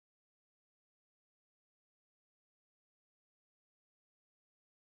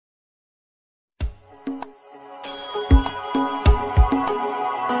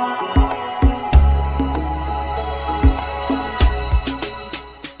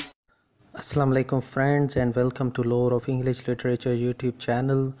Assalamu alaikum friends, and welcome to Lore of English Literature YouTube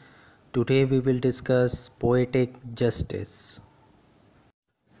channel. Today we will discuss poetic justice.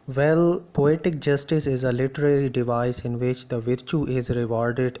 Well, poetic justice is a literary device in which the virtue is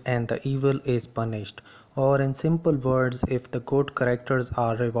rewarded and the evil is punished. Or in simple words, if the good characters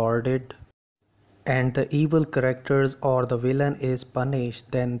are rewarded and the evil characters or the villain is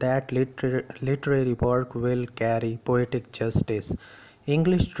punished, then that literary work will carry poetic justice.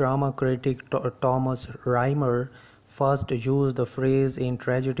 English drama critic Thomas Rhymer first used the phrase in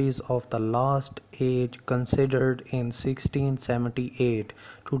Tragedies of the Last Age, considered in 1678,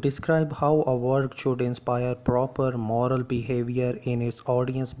 to describe how a work should inspire proper moral behavior in its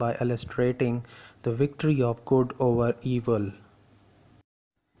audience by illustrating the victory of good over evil.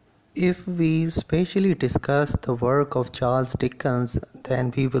 If we specially discuss the work of Charles Dickens,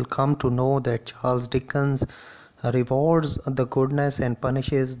 then we will come to know that Charles Dickens rewards the goodness and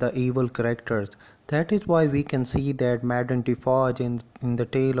punishes the evil characters. That is why we can see that Madame Defarge in The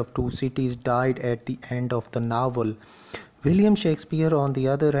Tale of Two Cities died at the end of the novel. William Shakespeare, on the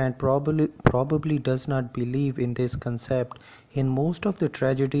other hand, probably does not believe in this concept. In most of the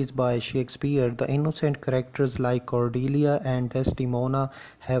tragedies by Shakespeare, the innocent characters like Cordelia and Desdemona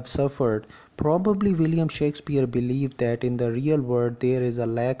have suffered. Probably William Shakespeare believed that in the real world there is a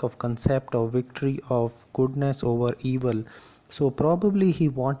lack of concept of victory of goodness over evil. So probably he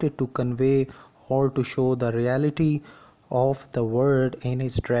wanted to convey or to show the reality of the world in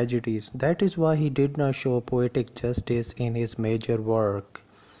his tragedies. That is why he did not show poetic justice in his major work.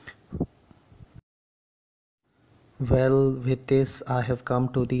 Well, with this I have come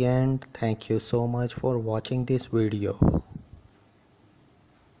to the end. Thank you so much for watching this video.